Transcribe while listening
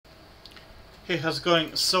Hey, how's it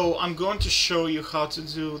going? So I'm going to show you how to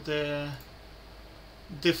do the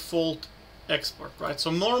default export, right? So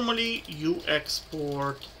normally you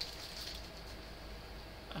export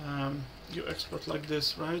like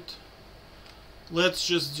this, right? Let's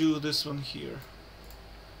just do this one here.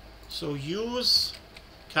 So use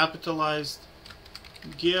capitalized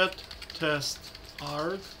get test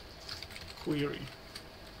arg query.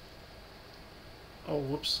 Oh,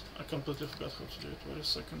 whoops, I completely forgot how to do it. Wait a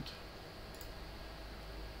second.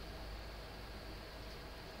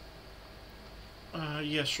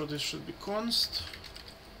 Yeah, sure, this should be const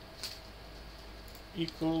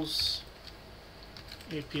equals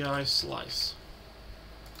API slice.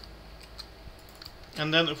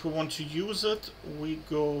 And then if we want to use it, we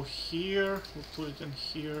go here, we put it in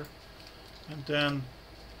here, and then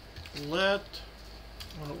let,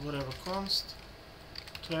 well, whatever, const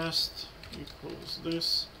test equals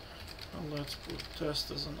this, and let's put test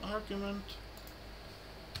as an argument,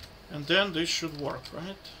 and then this should work,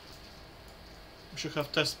 right? We should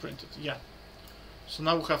have test printed, yeah. So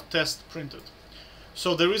now we have test printed.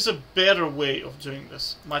 So there is a better way of doing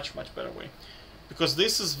this, much better way, because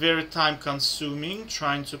this is very time consuming,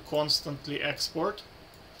 trying to constantly export.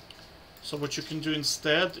 So what you can do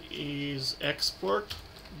instead is export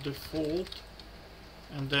default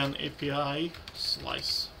and then API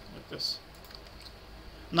slice, like this.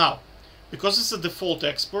 Now, because it's a default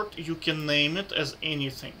export, you can name it as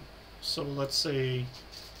anything. So let's say,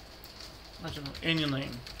 I don't know, any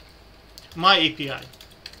name. My API.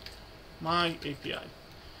 My API.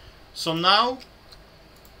 So now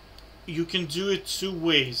you can do it two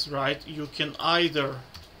ways, right? You can either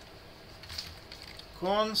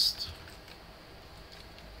const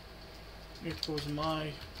equals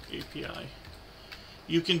my API.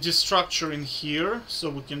 You can destructure in here, so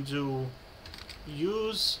we can do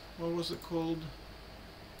use, what was it called?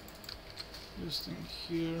 This thing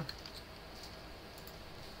here.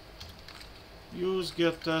 Use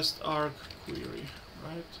get test arg query,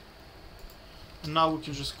 right? And now we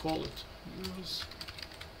can just call it use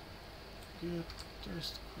get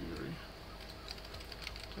test query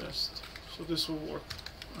test. So this will work,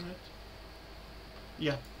 right?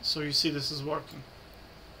 Yeah, so you see this is working.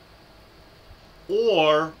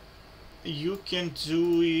 Or you can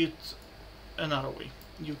do it another way.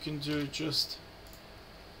 You can do it just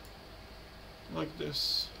like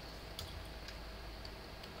this.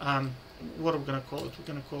 What are we gonna call it? We're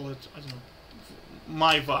gonna call it, I don't know,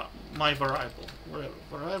 my variable, whatever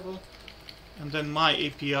variable, and then my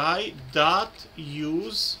API dot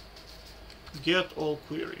use get all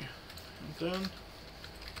query, and then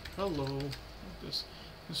hello, like this.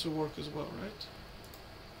 This will work as well, right?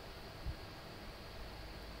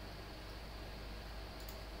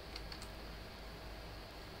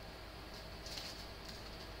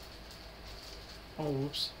 Oh,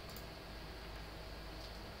 whoops.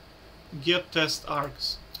 Get test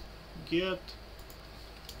args. Get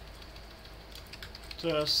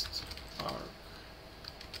test arg.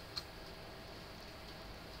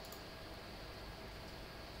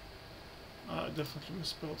 I definitely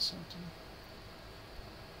misspelled something.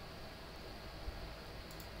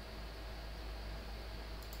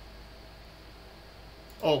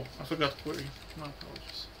 Oh, I forgot query. My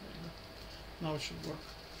apologies. Now it should work.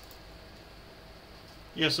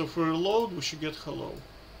 Yeah, so if we reload, we should get hello.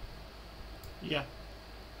 Yeah.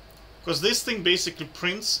 Because this thing basically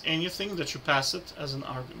prints anything that you pass it as an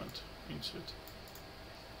argument into it.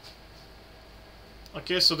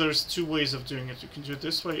 Okay, so there's two ways of doing it. You can do it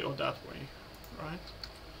this way or that way, right?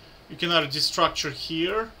 You can either destructure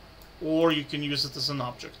here, or you can use it as an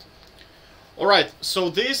object. Alright,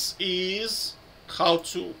 so this is how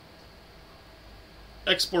to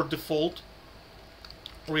export default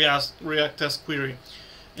React test query.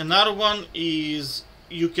 Another one is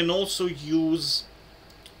you can also use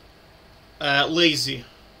lazy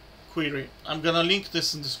query. I'm gonna link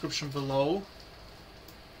this in the description below.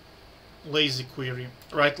 Lazy query,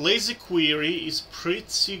 right? Lazy query is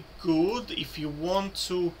pretty good if you want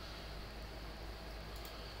to.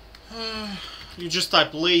 You just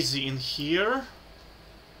type lazy in here,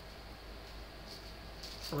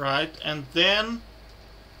 right? And then,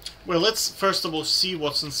 well, let's first of all see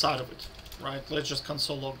what's inside of it, right? Let's just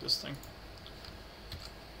console log this thing.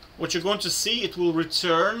 What you're going to see, it will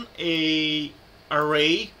return a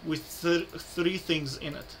array with three things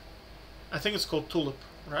in it. I think it's called tulip,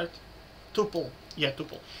 right? Tuple, yeah,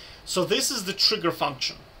 tuple. So this is the trigger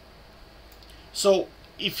function. So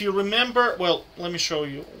if you remember, well, let me show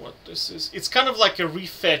you what this is. It's kind of like a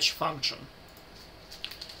refetch function.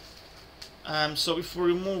 So if we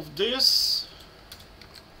remove this,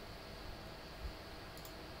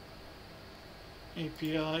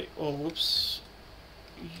 API, oh whoops,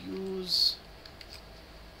 use,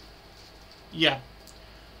 yeah.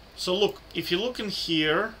 So look, if you look in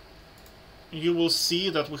here, you will see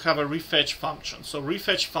that we have a refetch function. So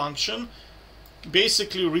refetch function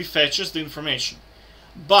basically refetches the information.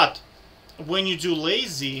 But when you do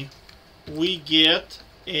lazy, we get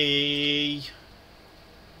a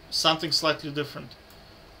something slightly different.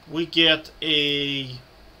 We get a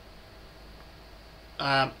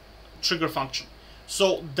trigger function.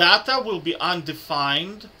 So data will be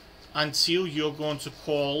undefined until you're going to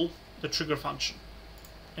call the trigger function.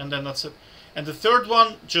 And then that's it. And the third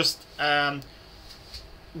one just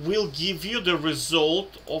will give you the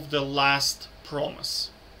result of the last promise.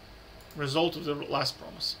 Result of the last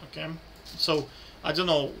promise. Okay. So I don't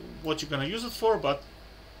know what you're gonna use it for, but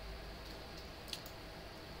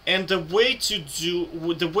and the way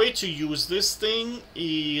to use this thing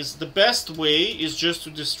is the best way is just to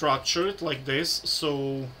destructure it like this.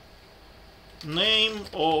 So name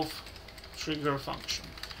of trigger function.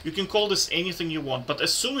 You can call this anything you want, but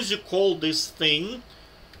as soon as you call this thing,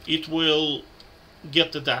 it will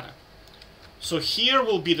get the data. So here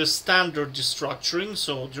will be the standard destructuring.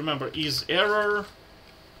 So do you remember is error?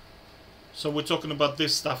 So we're talking about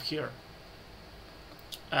this stuff here.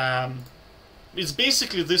 It's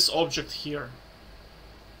basically this object here.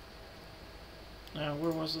 Where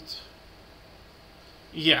was it?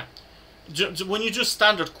 Yeah. When you do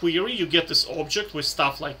standard query, you get this object with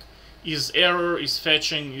stuff like is error, is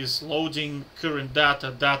fetching, is loading, current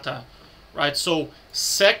data, right? So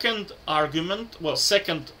second argument, well,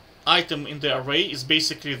 second item in the array is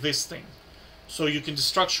basically this thing. So you can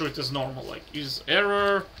destructure it as normal, like is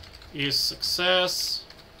error, is success,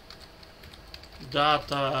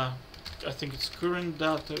 data, I think it's current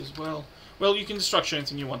data as well. Well, you can destructure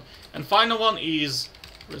anything you want. And final one is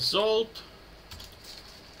result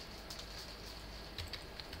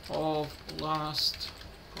of last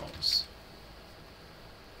promise.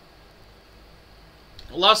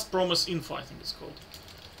 Last promise info, I think it's called.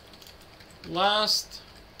 Last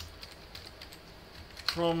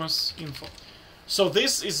promise info. So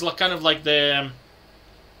this is like kind of like the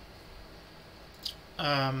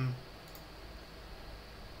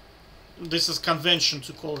this is convention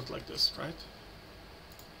to call it like this, right?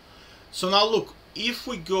 So now look, if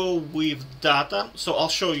we go with data, so I'll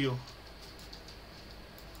show you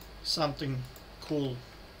something cool.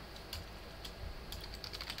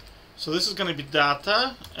 So this is going to be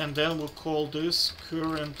data, and then we'll call this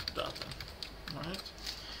current data, right?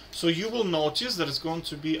 So you will notice that it's going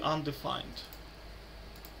to be undefined.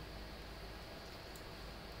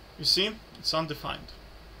 You see, it's undefined.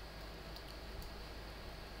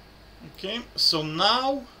 Okay, so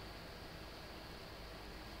now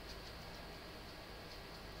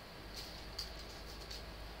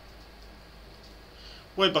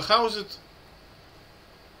wait, but how is it?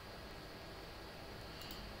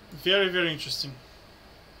 Very, very interesting.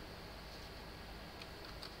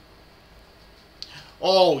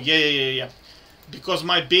 Oh, yeah. Because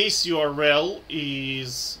my base URL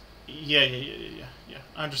is yeah.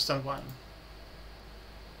 I understand why.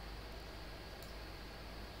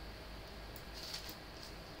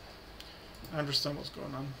 I understand what's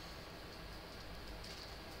going on.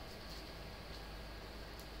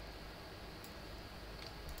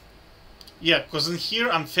 Yeah, because in here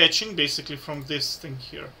I'm fetching basically from this thing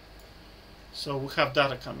here. So we have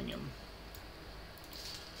data coming in.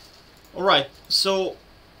 Alright, so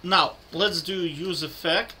now let's do use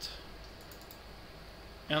effect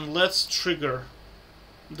and let's trigger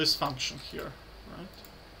this function here, right?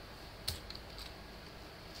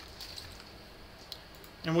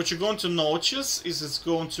 And what you're going to notice is it's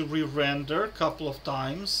going to re-render a couple of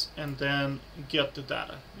times and then get the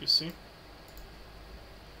data, you see?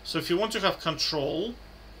 So if you want to have control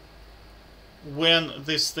when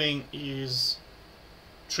this thing is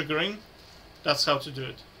triggering, that's how to do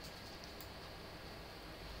it.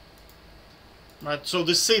 Right, so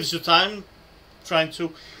this saves you time trying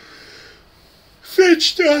to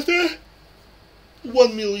fetch data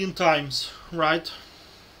 1 million times, right?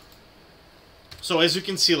 So as you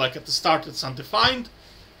can see, like at the start it's undefined,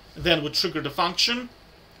 then we trigger the function,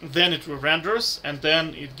 then it re-renders, and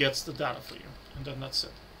then it gets the data for you, and then that's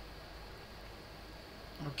it.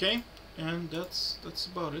 Okay, and that's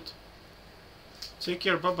about it. Take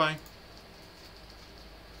care, bye-bye.